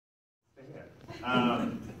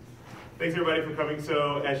Thanks everybody for coming.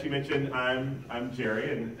 So as she mentioned, I'm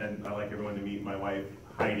Jerry, and I'd like everyone to meet my wife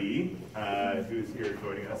Heidi, who's here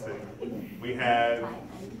joining us. And we have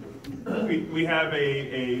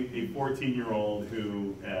a 14-year-old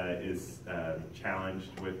who is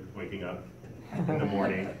challenged with waking up in the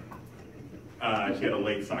morning. She had a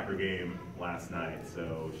late soccer game last night,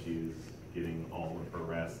 so she's getting all of her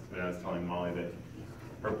rest. And I was telling Molly that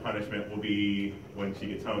her punishment will be when she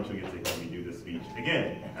gets home, she'll get to help me do this speech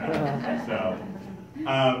again.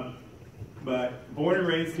 But born and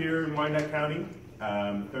raised here in Wyandotte County,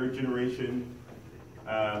 third generation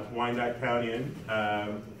Wyandotte Countyan.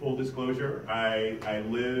 Full disclosure, I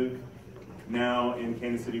live now in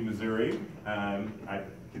Kansas City, Missouri. I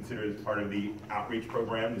consider it as part of the outreach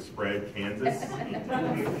program to spread Kansas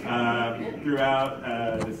throughout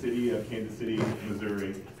the city of Kansas City,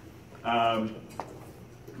 Missouri.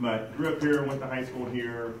 But grew up here, went to high school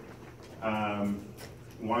here.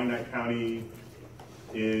 Wyandotte County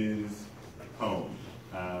is home.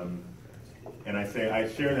 And I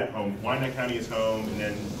share that home. Wyandotte County is home, and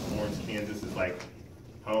then Lawrence, Kansas is like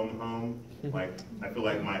home. Like, I feel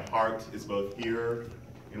like my heart is both here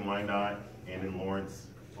in Wyandotte and in Lawrence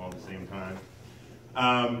all at the same time.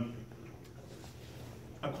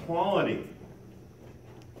 Equality.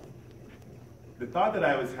 The thought that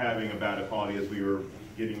I was having about equality as we were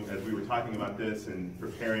talking about this and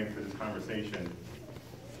preparing for this conversation,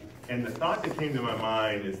 and the thought that came to my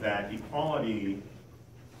mind is that equality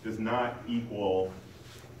does not equal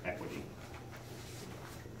equity.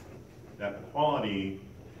 That equality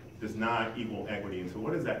does not equal equity. And so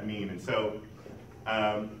what does that mean? And so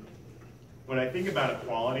when I think about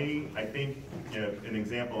equality, I think, an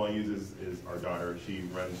example I'll use is our daughter. She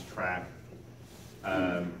runs track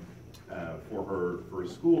for her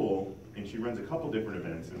school, and she runs a couple different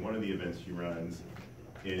events, and one of the events she runs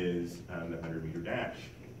is the 100-meter dash.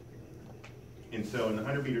 And so in the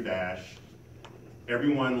 100-meter dash,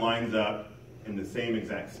 everyone lines up in the same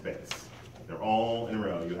exact space. They're all in a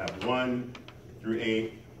row. You have 1 through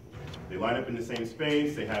 8. They line up in the same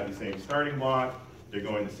space. They have the same starting block. They're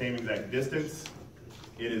going the same exact distance.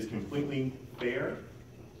 It is completely fair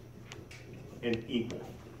and equal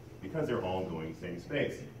because they're all going the same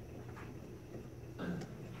space.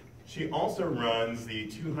 She also runs the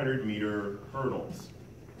 200-meter hurdles.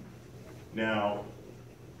 Now,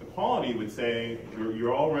 equality would say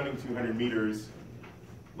you're all running 200 meters.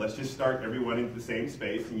 Let's just start everyone into the same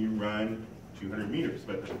space and you run 200 meters.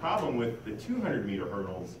 But the problem with the 200-meter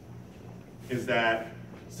hurdles is that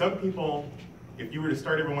some people, if you were to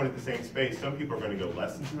start everyone at the same space, some people are going to go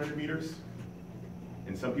less than 200 meters,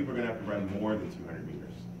 and some people are going to have to run more than 200 meters.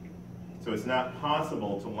 So it's not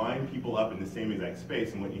possible to line people up in the same exact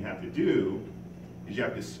space, and what you have to do is you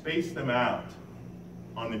have to space them out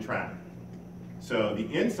on the track. So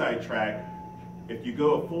the inside track, if you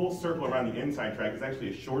go a full circle around the inside track, it's actually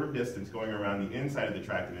a shorter distance going around the inside of the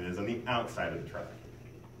track than it is on the outside of the track.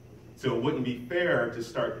 So it wouldn't be fair to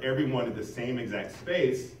start everyone at the same exact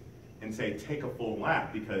space and say, take a full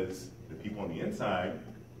lap, because the people on the inside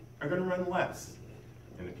are going to run less,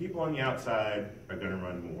 and the people on the outside are going to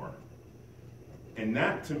run more. And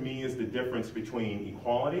that, to me, is the difference between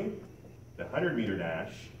equality, the 100-meter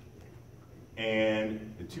dash,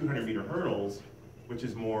 and the 200-meter hurdles, which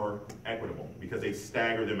is more equitable, because they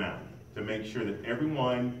stagger them out to make sure that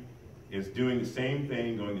everyone is doing the same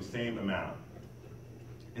thing, going the same amount.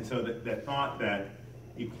 And so that thought that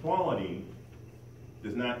equality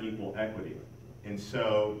does not equal equity. And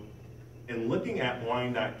so in looking at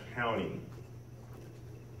Wyandotte County,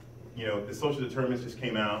 the social determinants just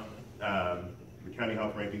came out, the county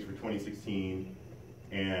health rankings for 2016,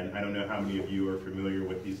 and I don't know how many of you are familiar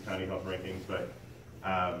with these county health rankings, but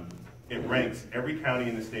it ranks every county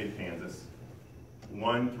in the state of Kansas,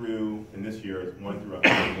 in this year, it's 1 through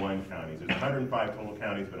 101 counties. There's 105 total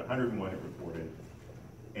counties, but 101 are reported.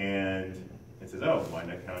 And it says, oh,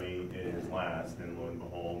 Wyandotte County is last, and lo and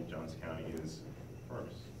behold, Johnson County is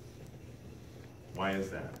first. Why is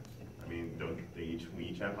that? I mean, we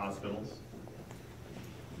each have hospitals,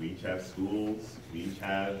 we each have schools, we each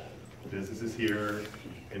have businesses here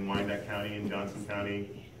in Wyandotte County and Johnson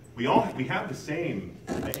County. We have the same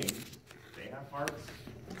thing. They have parks,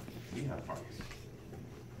 we have parks.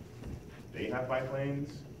 They have bike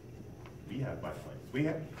lanes, we have bike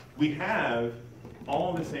lanes. We have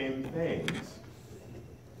all the same things,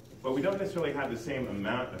 but we don't necessarily have the same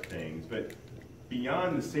amount of things. But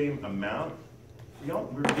beyond the same amount,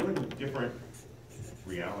 we're dealing with different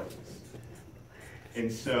realities. And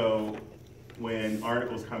so when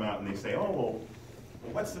articles come out and they say, oh, well,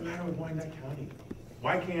 what's the matter with Wyandotte County?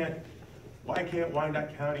 Why why can't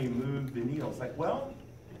Wyandotte County move the needle? It's like, well,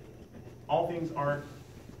 all things aren't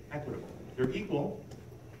equitable. They're equal.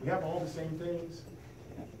 We have all the same things,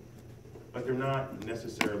 but they're not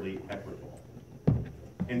necessarily equitable.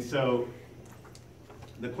 And so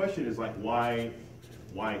the question is like, why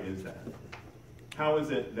is that? How is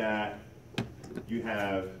it that you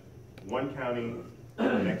have one county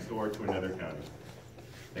next door to another county?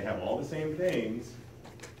 They have all the same things,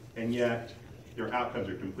 and yet their outcomes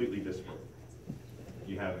are completely disparate.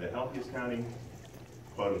 You have the healthiest county,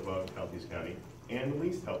 quote unquote, healthiest county, and the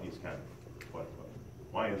least healthiest county, quote unquote.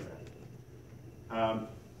 Why is that?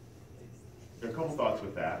 There are a couple thoughts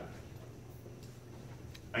with that.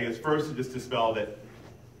 I guess first to just dispel that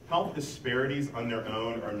health disparities on their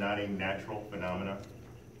own are not a natural phenomena.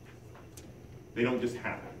 They don't just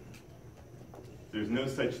happen. There's no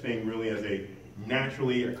such thing really as a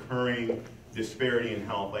naturally occurring disparity in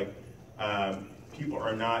health. Like people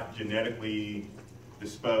are not genetically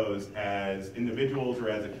disposed as individuals or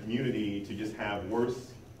as a community to just have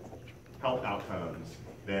worse health outcomes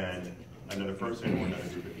than another person or another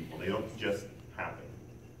group of people. They don't just happen.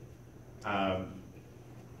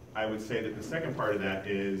 I would say that the second part of that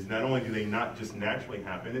is not only do they not just naturally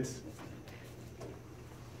happen,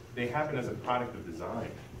 they happen as a product of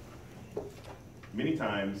design. Many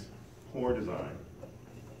times, poor design.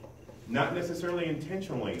 Not necessarily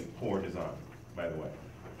intentionally poor design, by the way,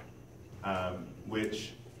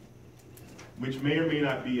 which may or may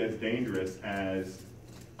not be as dangerous as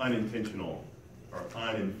unintentional or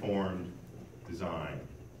uninformed design.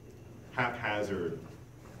 Haphazard,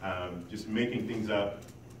 just making things up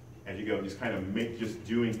as you go, just kind of just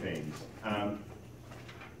doing things.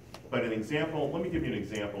 But an example, let me give you an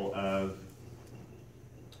example of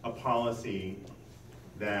a policy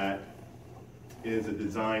that is a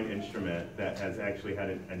design instrument that has actually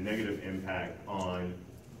had a negative impact on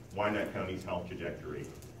Wyandotte County's health trajectory.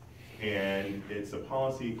 And it's a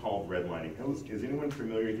policy called redlining. Is anyone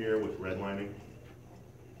familiar here with redlining?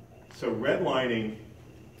 So redlining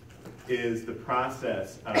is the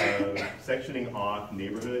process of sectioning off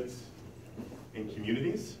neighborhoods and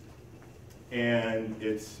communities. And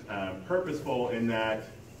it's purposeful in that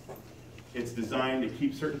it's designed to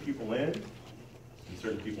keep certain people in and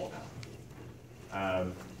certain people out.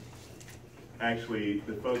 Actually,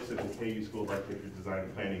 the folks at the KU School of Architecture, Design,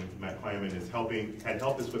 and Planning, Matt Kleiman, had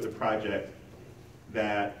helped us with a project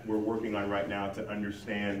that we're working on right now to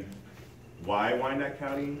understand why Wyandotte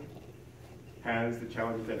County has the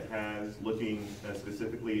challenges that it has, looking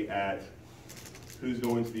specifically at who's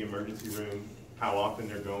going to the emergency room, how often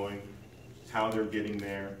they're going, how they're getting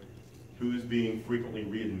there, who's being frequently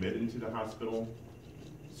readmitted into the hospital.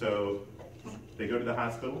 So they go to the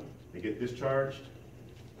hospital, they get discharged,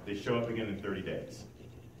 they show up again in 30 days.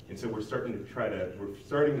 And so we're starting to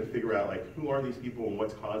figure out like who are these people and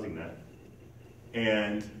what's causing that.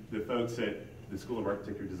 And the folks at the School of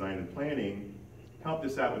Architecture, Design, and Planning helped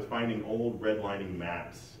us out with finding old redlining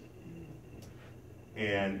maps.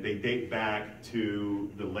 And they date back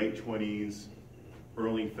to the late 20s,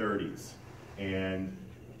 early 30s. And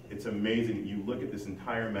it's amazing. You look at this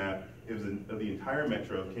entire map, it was of the entire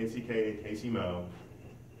metro, KCK, KCMO,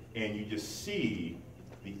 and you just see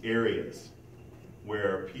the areas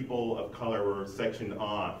where people of color were sectioned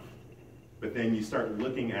off. But then you start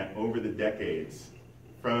looking at over the decades,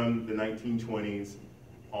 from the 1920s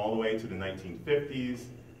all the way to the 1950s,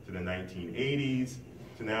 to the 1980s,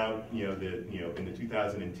 to now, in the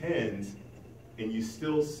 2010s, and you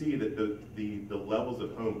still see that the levels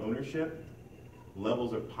of home ownership,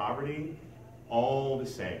 levels of poverty, all the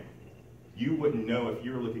same. You wouldn't know if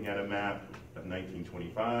you were looking at a map of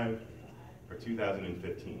 1925 or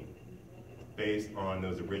 2015, based on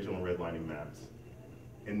those original redlining maps.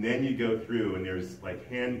 And then you go through and there's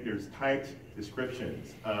typed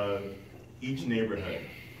descriptions of each neighborhood.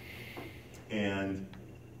 And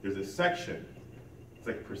there's a section, it's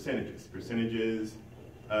like percentages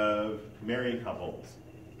of married couples,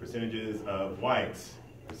 percentages of whites,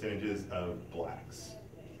 percentages of blacks.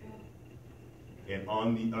 And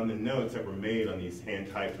on the notes that were made on these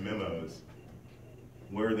hand-typed memos,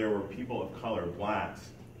 where there were people of color, blacks,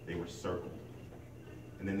 they were circled.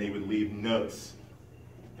 And then they would leave notes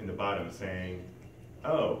in the bottom saying,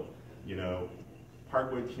 oh,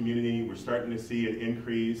 Parkwood community, we're starting to see an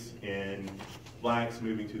increase in blacks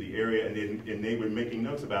moving to the area, and they were making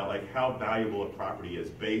notes about like how valuable a property is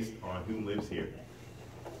based on who lives here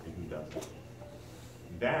and who doesn't.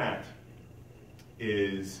 That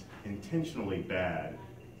is intentionally bad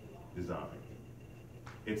design.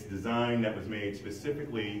 It's design that was made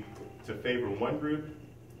specifically to favor one group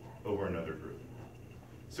over another group.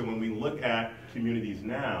 So when we look at communities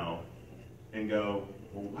now, and go,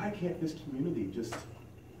 well, why can't this community just,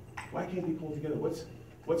 why can't we pull together?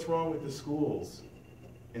 What's wrong with the schools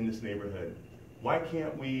in this neighborhood? Why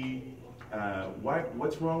can't we,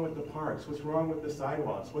 what's wrong with the parks? What's wrong with the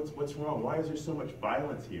sidewalks? What's wrong? Why is there so much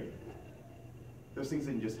violence here? Those things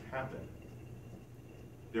didn't just happen.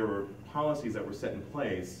 There were policies that were set in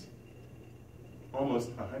place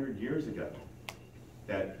almost 100 years ago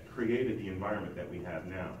that created the environment that we have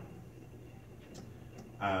now.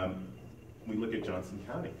 We look at Johnson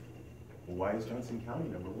County. Well, why is Johnson County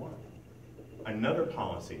 #1? Another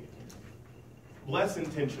policy, less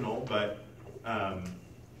intentional, but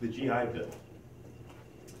the GI Bill.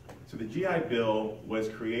 So the GI Bill was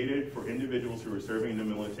created for individuals who were serving in the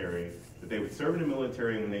military, that they would serve in the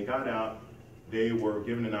military, and when they got out, they were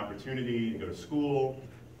given an opportunity to go to school,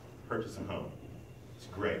 purchase a home. It's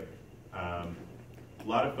great. A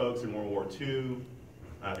lot of folks in World War II,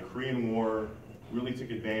 the Korean War, really took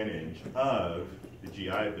advantage of the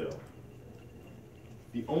GI Bill.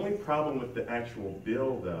 The only problem with the actual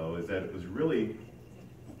bill, though, is that it was really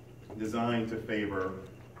designed to favor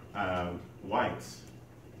whites.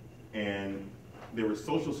 And there were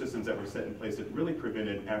social systems that were set in place that really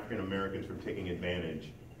prevented African Americans from taking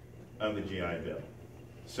advantage of the GI Bill.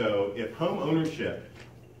 So if home ownership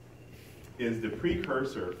is the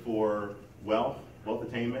precursor for wealth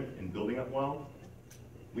attainment, and building up wealth,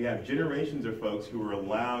 we have generations of folks who were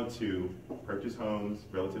allowed to purchase homes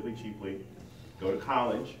relatively cheaply, go to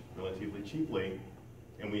college relatively cheaply,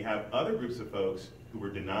 and we have other groups of folks who were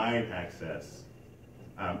denied access,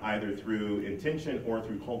 either through intention or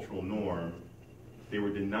through cultural norm. They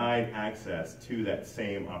were denied access to that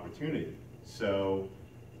same opportunity. So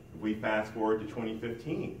if we fast forward to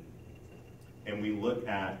 2015, and we look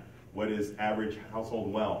at what is average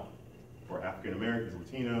household wealth for African Americans,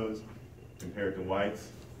 Latinos, compared to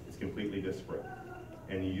whites, it's completely disparate.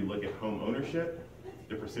 And you look at home ownership,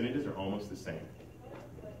 the percentages are almost the same.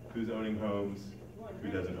 Who's owning homes? Who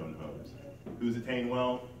doesn't own homes? Who's attained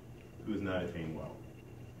wealth? Who's not attained wealth?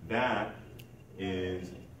 That is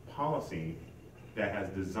policy that has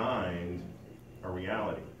designed a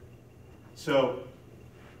reality. So,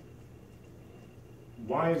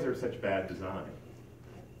 why is there such bad design?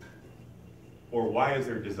 Or why is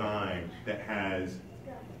there design that has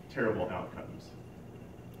terrible outcomes?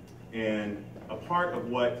 And a part of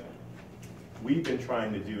what we've been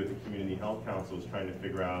trying to do at the Community Health Council is trying to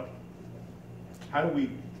figure out how do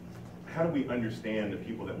we understand the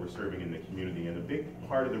people that we're serving in the community? And a big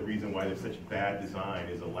part of the reason why there's such bad design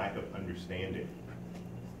is a lack of understanding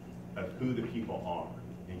of who the people are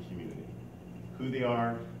in community. Who they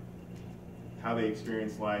are, how they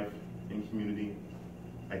experience life in community,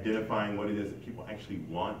 identifying what it is that people actually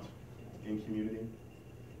want in community.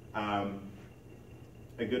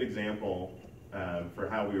 A good example for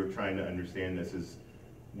how we were trying to understand this is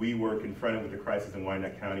we were confronted with the crisis in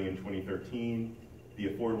Wyandotte County in 2013. The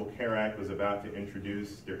Affordable Care Act was about to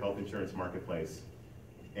introduce their health insurance marketplace.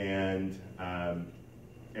 And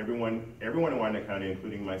everyone in Wyandotte County,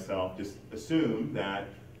 including myself, just assumed that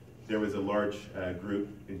there was a large group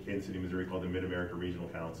in Kansas City, Missouri called the Mid-America Regional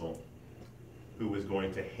Council who was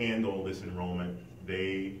going to handle this enrollment.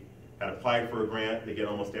 They had applied for a grant. They get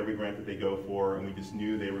almost every grant that they go for, and we just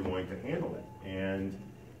knew they were going to handle it. And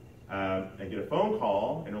I get a phone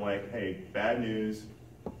call, and they're like, hey, bad news.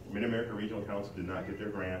 Mid-America Regional Council did not get their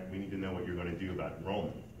grant. We need to know what you're going to do about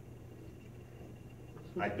enrollment.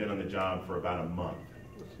 I'd been on the job for about a month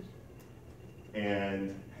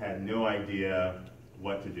and had no idea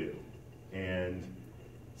what to do. And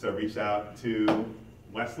so I reached out to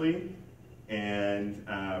Wesley and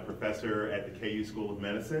a professor at the KU School of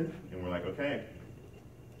Medicine, and we're like, okay,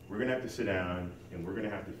 we're gonna have to sit down and we're gonna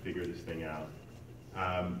have to figure this thing out.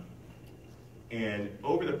 And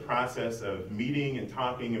over the process of meeting and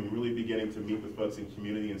talking and really beginning to meet with folks in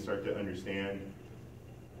community and start to understand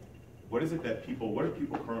what do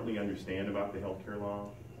people currently understand about the healthcare law?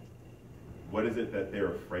 What is it that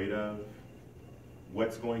they're afraid of?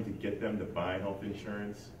 What's going to get them to buy health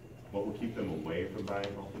insurance? What will keep them away from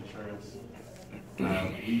buying health insurance?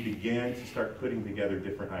 We began to start putting together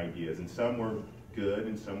different ideas, and some were good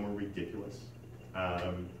and some were ridiculous.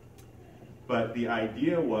 But the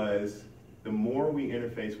idea was, the more we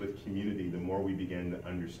interface with community, the more we begin to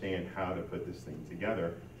understand how to put this thing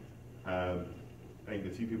together. I think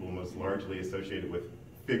the two people most largely associated with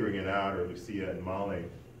figuring it out are Lucia and Molly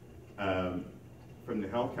from the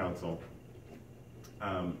Health Council.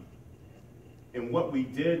 And what we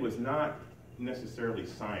did was not necessarily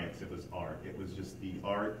science, it was art. It was just the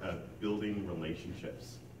art of building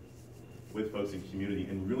relationships with folks in community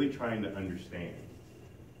and really trying to understand.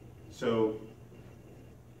 So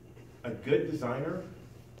a good designer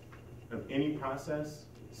of any process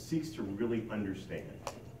seeks to really understand.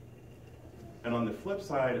 And on the flip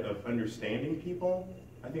side of understanding people,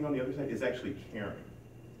 I think on the other side is actually caring.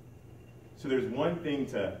 So there's one thing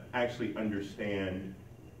to actually understand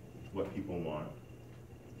what people want.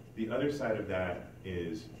 The other side of that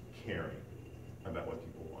is caring about what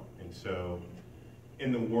people want. And so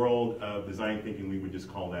in the world of design thinking, we would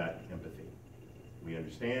just call that empathy. We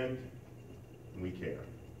understand and we care,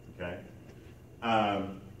 okay?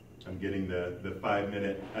 I'm getting the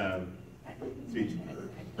 5-minute speech.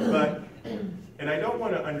 And I don't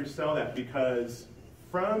want to undersell that, because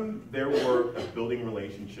from their work of building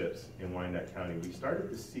relationships in Wyandotte County, we started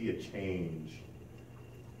to see a change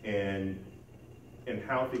in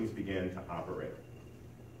how things began to operate.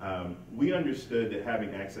 We understood that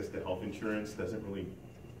having access to health insurance doesn't really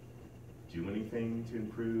do anything to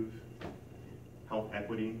improve health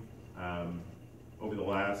equity. Over the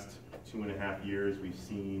last 2.5 years, we've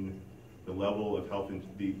seen the level of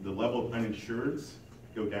the level of uninsureds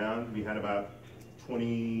go down. We had about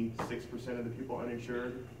 26% of the people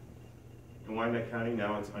uninsured in Wyandotte County.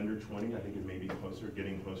 Now it's under 20. I think it may be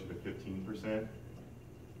getting closer to 15%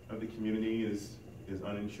 of the community is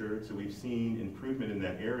uninsured. So we've seen improvement in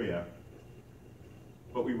that area.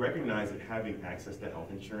 But we recognize that having access to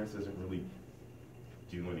health insurance doesn't really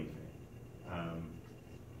do anything.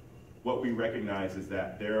 What we recognize is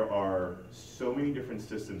that there are so many different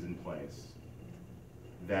systems in place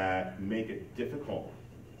that make it difficult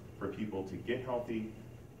for people to get healthy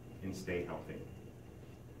and stay healthy.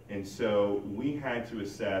 And so we had to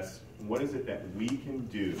assess, what is it that we can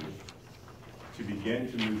do to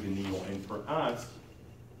begin to move the needle? And for us,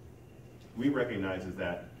 we recognize is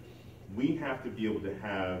that we have to be able to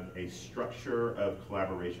have a structure of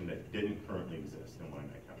collaboration that didn't currently exist in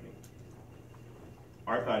Wyandotte County.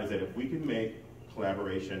 Our thought is that if we can make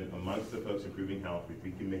collaboration amongst the folks improving health, if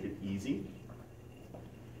we can make it easy,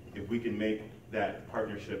 if we can make that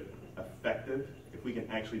partnership effective, if we can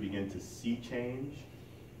actually begin to see change,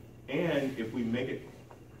 and if we make it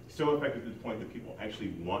so effective to the point that people actually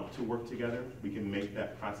want to work together, we can make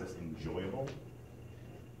that process enjoyable.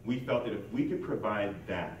 We felt that if we could provide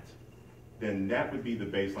that, then that would be the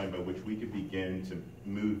baseline by which we could begin to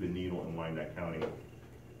move the needle in Wyandotte County.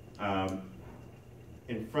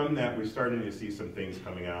 And from that, we're starting to see some things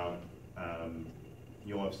coming out.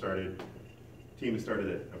 You'll have started, team has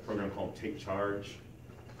started a program called Take Charge,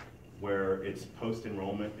 where it's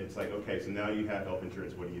post-enrollment. It's like, okay, so now you have health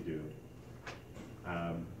insurance, what do you do?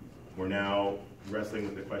 We're now wrestling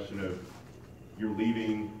with the question of, you're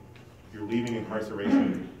leaving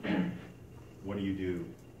incarceration, what do you do?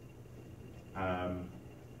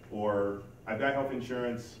 Or I've got health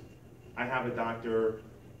insurance, I have a doctor,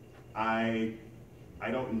 I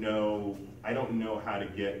don't know how to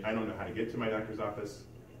get to my doctor's office.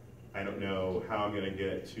 I don't know how I'm going to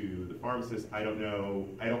get to the pharmacist. I don't know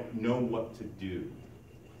what to do.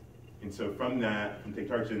 And so from that, from Take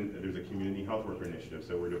Charge, there's a community health worker initiative.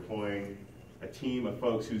 So we're deploying a team of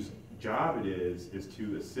folks whose job it is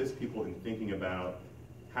to assist people in thinking about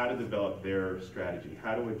how to develop their strategy,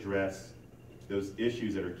 how to address those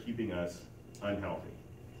issues that are keeping us unhealthy.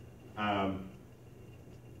 And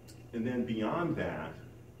then beyond that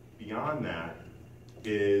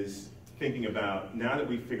is thinking about, now that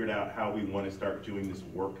we've figured out how we want to start doing this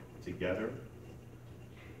work together,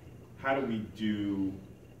 how do we do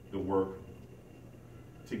the work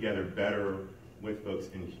together better with folks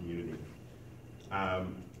in the community?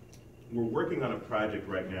 We're working on a project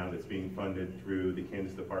right now that's being funded through the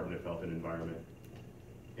Kansas Department of Health and Environment.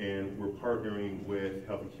 And we're partnering with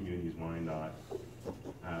Healthy Communities Wyandotte.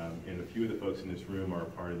 And a few of the folks in this room are a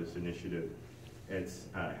part of this initiative. It's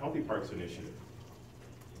Healthy Parks Initiative.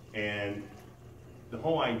 And the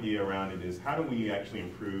whole idea around it is, how do we actually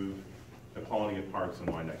improve the quality of parks in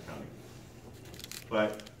Wyandotte County?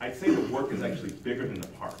 But I'd say the work is actually bigger than the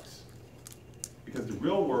parks, because the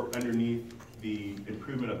real work underneath the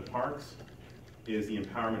improvement of the parks is the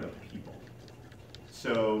empowerment of people.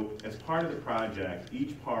 So as part of the project,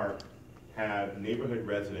 each park have neighborhood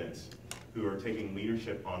residents who are taking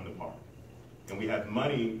leadership on the park. And we have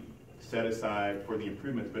money set aside for the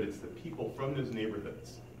improvements, but it's the people from those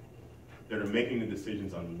neighborhoods that are making the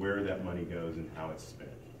decisions on where that money goes and how it's spent.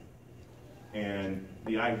 And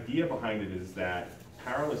the idea behind it is that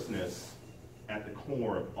powerlessness at the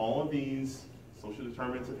core of all of these social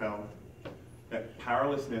determinants of health, that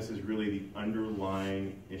powerlessness is really the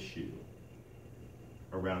underlying issue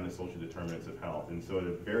around the social determinants of health. And so at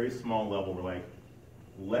a very small level, we're like,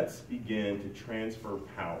 let's begin to transfer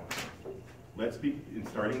power. Let's be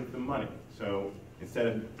starting with the money. So instead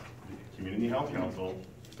of the Community Health Council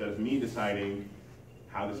instead of me deciding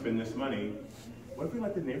how to spend this money, what if we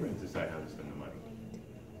let the neighborhoods decide how to spend the money?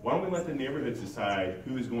 Why don't we let the neighborhoods decide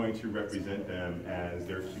who is going to represent them as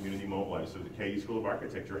their community mobilizers? So the KU School of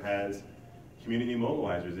Architecture has community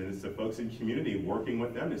mobilizers, and it's the folks in community working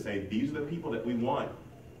with them to say, these are the people that we want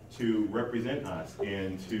to represent us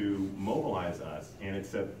and to mobilize us. And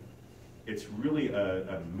it's really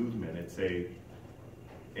a movement. It's a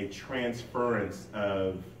transference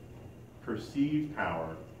of perceived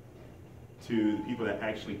power to the people that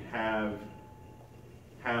actually have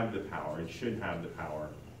the power and should have the power.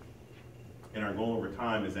 And our goal over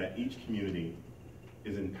time is that each community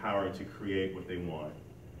is empowered to create what they want.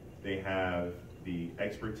 They have the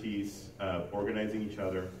expertise of organizing each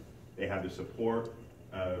other. They have the support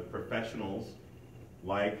of professionals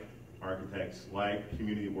like architects, like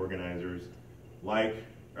community organizers, like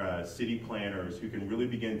city planners who can really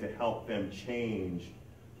begin to help them change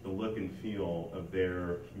the look and feel of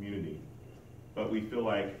their community. But we feel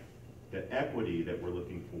like the equity that we're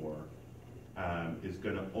looking for is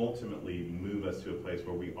going to ultimately move us to a place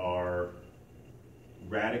where we are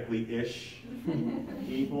radically-ish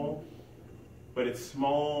people, but it's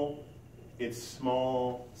small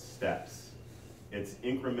steps. It's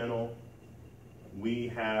incremental. We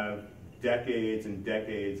have decades and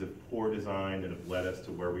decades of poor design that have led us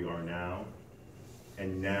to where we are now.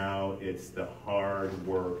 And now it's the hard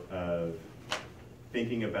work of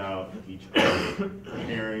thinking about each other,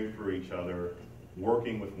 caring for each other,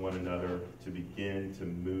 working with one another to begin to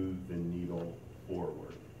move the needle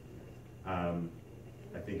forward.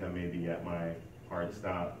 I think I may be at my hard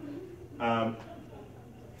stop.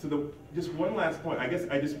 Just one last point. I guess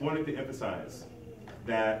I just wanted to emphasize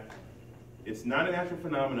that it's not a natural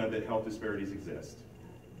phenomenon that health disparities exist.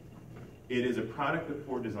 It is a product of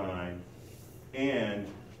poor design, and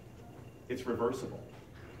it's reversible.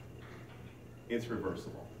 It's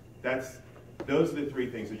reversible. Those are the three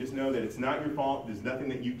things. So just know that it's not your fault. There's nothing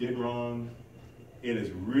that you did wrong. It is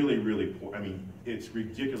really, really poor. I mean, it's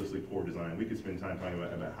ridiculously poor design. We could spend time talking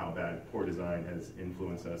about how bad poor design has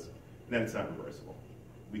influenced us. And then it's not reversible.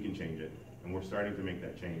 We can change it. And we're starting to make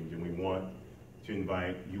that change. And we want to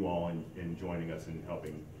invite you all in joining us in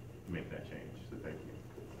helping make that change. So thank you.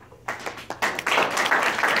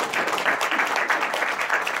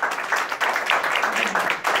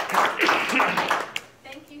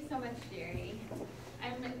 Thank you so much, Jerry.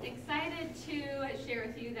 I'm excited to share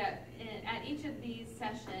with you that at each of these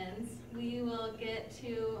sessions, we will get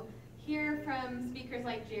to hear from speakers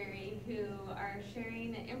like Jerry who are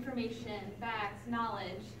sharing information, facts,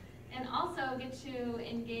 knowledge, and also get to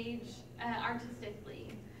engage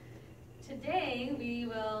artistically. Today, we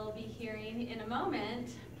will be hearing in a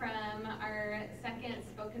moment from our second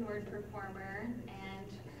spoken word performer, and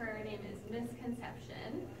her name is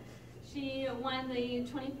Misconception. She won the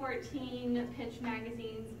 2014 Pitch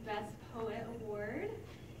Magazine's Best Poet Award,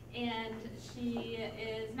 and she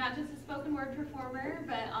is not just a spoken word performer,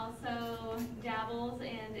 but also dabbles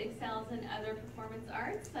and excels in other performance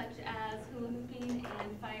arts, such as hula hooping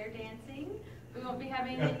and fire dancing. We won't be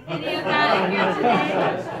having any of that here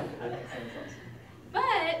today.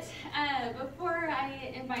 But before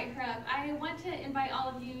I invite her up, I want to invite all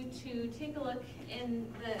of you to take a look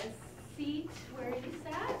in the seat where you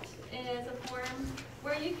sat. It is a form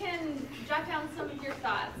where you can jot down some of your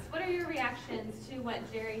thoughts. What are your reactions to what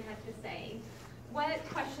Jerry had to say? What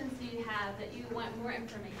questions do you have that you want more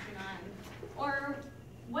information on? Or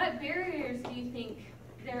what barriers do you think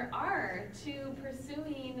there are to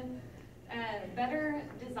pursuing better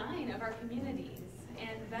design of our communities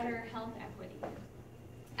and better health equity?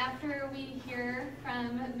 After we hear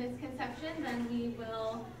from Misconception, then we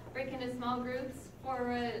will break into small groups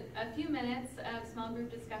for a few minutes of small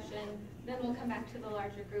group discussion. Then we'll come back to the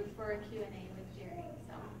larger group for a Q&A with Jerry.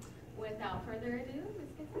 So without further ado,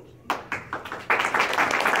 Misconception.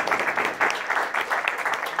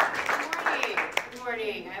 Good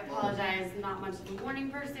morning. I apologize, not much of a morning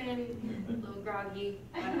person, a little groggy,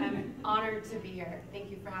 but I'm honored to be here.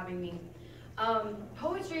 Thank you for having me.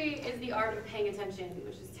 Poetry is the art of paying attention,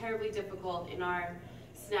 which is terribly difficult in our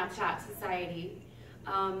Snapchat society.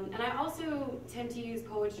 And I also tend to use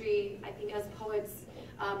poetry, I think, as poets.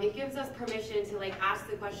 It gives us permission to ask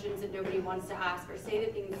the questions that nobody wants to ask or say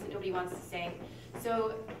the things that nobody wants to say.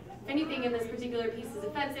 So if anything in this particular piece is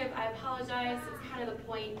offensive, I apologize. It's kind of the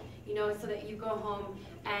point, so that you go home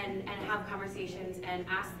and have conversations and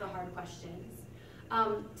ask the hard questions.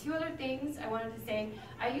 Two other things I wanted to say.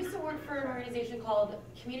 I used to work for an organization called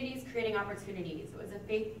Communities Creating Opportunities. It was a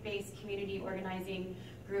faith-based community organizing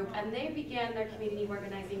group, and they began their community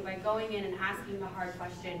organizing by going in and asking the hard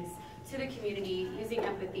questions to the community, using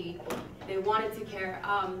empathy. They wanted to care.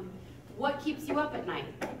 What keeps you up at night?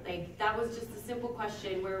 Like, that was just a simple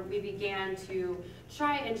question where we began to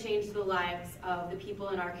try and change the lives of the people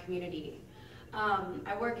in our community.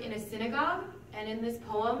 I work in a synagogue, and in this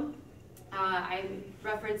poem, I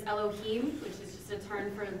reference Elohim, which is just a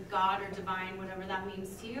term for God or divine, whatever that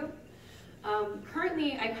means to you.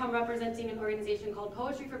 Currently, I come representing an organization called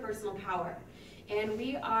Poetry for Personal Power. And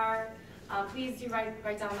we are, please do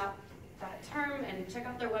write down that term and check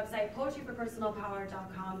out their website,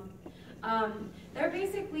 poetryforpersonalpower.com. They're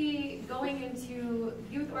basically going into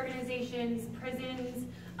youth organizations, prisons,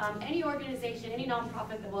 any organization, any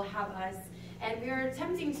nonprofit that will have us. And we are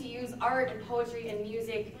attempting to use art and poetry and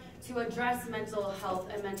music to address mental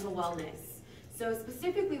health and mental wellness. So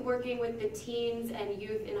specifically working with the teens and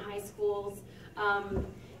youth in high schools,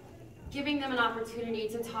 giving them an opportunity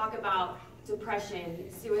to talk about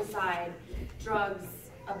depression, suicide, drugs,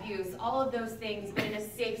 abuse, all of those things, but in a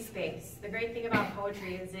safe space. The great thing about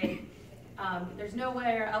poetry is there's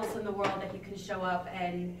nowhere else in the world that you can show up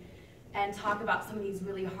and talk about some of these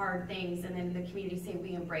really hard things, and then the community say,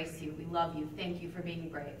 we embrace you, we love you, thank you for being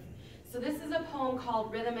brave. So this is a poem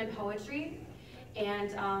called Rhythm and Poetry,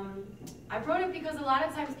 and I wrote it because a lot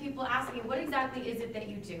of times people ask me, what exactly is it that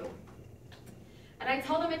you do? And I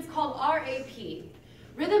tell them it's called RAP,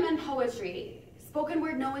 Rhythm and Poetry, spoken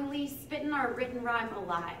word knowingly, spitting our written rhyme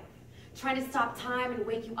alive, trying to stop time and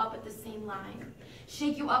wake you up at the same line.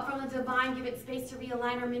 Shake you up from the divine, give it space to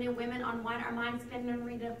realign our men and women, unwind our minds, spin and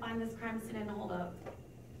redefine this crime, sin, and hold up.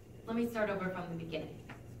 Let me start over from the beginning.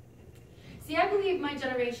 See, I believe my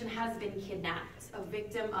generation has been kidnapped, a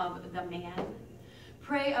victim of the man,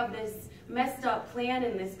 prey of this messed up plan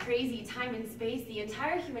in this crazy time and space, the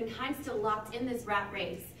entire humankind still locked in this rat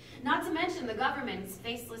race. Not to mention the government's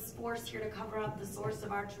faceless force here to cover up the source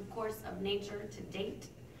of our true course of nature to date.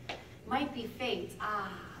 Might be fate,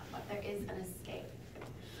 but there is an escape.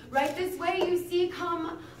 Right this way, you see,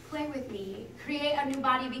 come play with me. Create a new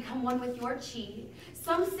body, become one with your chi.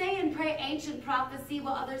 Some say and pray ancient prophecy,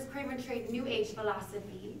 while others crave and trade new age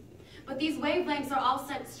philosophy. But these wavelengths are all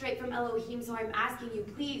sent straight from Elohim, so I'm asking you,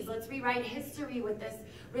 please, let's rewrite history with this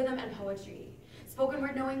rhythm and poetry. Spoken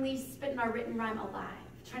word knowingly, spitting our written rhyme alive.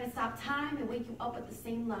 Trying to stop time and wake you up at the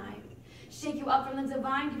same line. Shake you up from the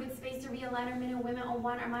divine, give it space to realign our men and women,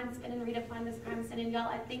 unwind our minds, spin and redefine this crime, sin, and y'all,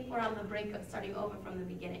 I think we're on the brink of starting over from the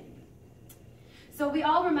beginning. So we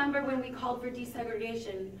all remember when we called for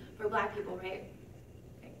desegregation for Black people, right?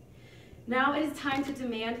 Okay. Now it is time to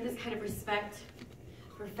demand this kind of respect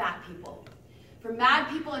for fat people. For mad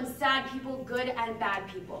people and sad people, good and bad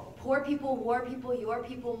people. Poor people, war people, your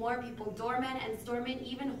people, more people, doormen and storemen,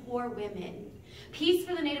 even whore women. Peace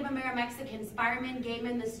for the Native American, Mexicans, firemen, gay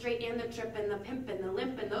men, the straight and the trippin', the pimpin', the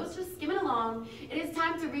limpin', those just skimming along. It is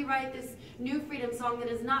time to rewrite this new freedom song that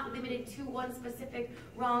is not limited to one specific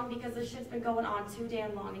wrong, because the shit's been going on too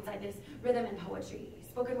damn long inside this rhythm and poetry.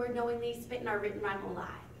 Spoken word knowingly, spitting our written rhyme alive.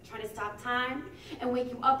 Trying to stop time and wake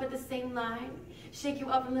you up at the same line. Shake you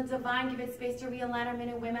up from the divine, give it space to realign our men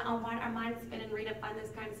and women, unwind our minds, spin and redefine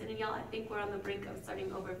this crime, sin, and y'all, I think we're on the brink of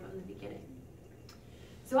starting over from the beginning.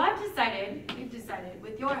 So we've decided,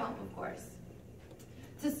 with your help of course,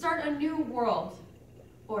 to start a new world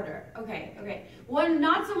order. Okay. One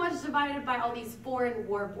not so much divided by all these foreign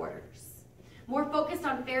war borders. More focused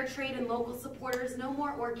on fair trade and local supporters, no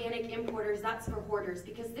more organic importers, that's for hoarders,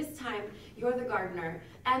 because this time you're the gardener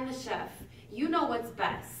and the chef. You know what's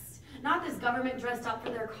best. Not this government dressed up for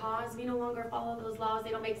their cause. We no longer follow those laws.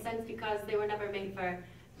 They don't make sense because they were never made for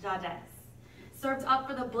Jades. Served up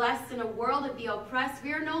for the blessed in a world of the oppressed.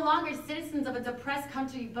 We are no longer citizens of a depressed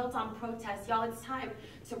country built on protest. Y'all, it's time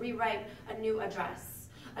to rewrite a new address.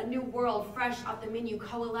 A new world, fresh off the menu,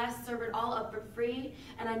 coalesce, serve it all up for free.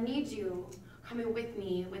 And I need you coming with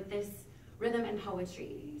me with this rhythm and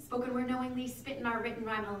poetry. Spoken word knowingly, spitting our written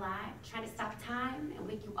rhyme alive. Trying to stop time and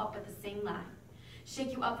wake you up at the same line.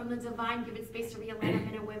 Shake you up from the divine, give it space to realign our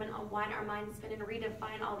men and women, unwind our minds, spin and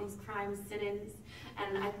redefine all these crimes, sin-ins.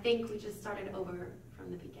 And I think we just started over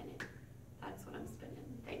from the beginning. That's what I'm speaking.